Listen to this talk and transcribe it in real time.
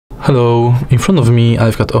Hello, in front of me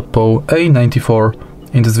I've got Oppo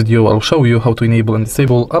A94. In this video I'll show you how to enable and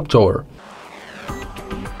disable App Drawer.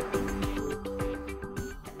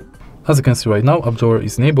 As you can see right now, App Drawer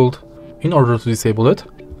is enabled. In order to disable it,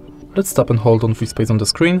 let's tap and hold on free space on the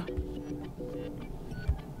screen.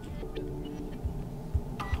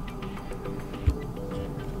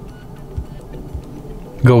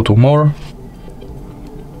 Go to More,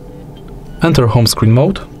 enter Home Screen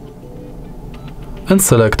Mode, and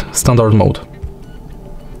select Standard Mode.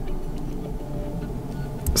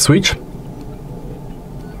 Switch.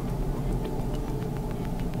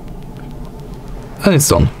 And it's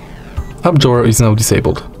done. App Drawer is now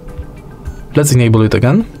disabled. Let's enable it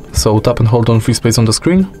again. So tap and hold on free space on the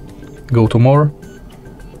screen, go to More,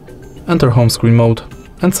 enter Home Screen Mode,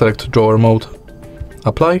 and select Drawer Mode.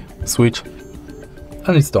 Apply, switch,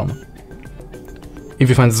 and it's done. If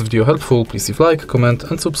you find this video helpful, please leave a like, comment,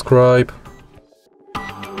 and subscribe.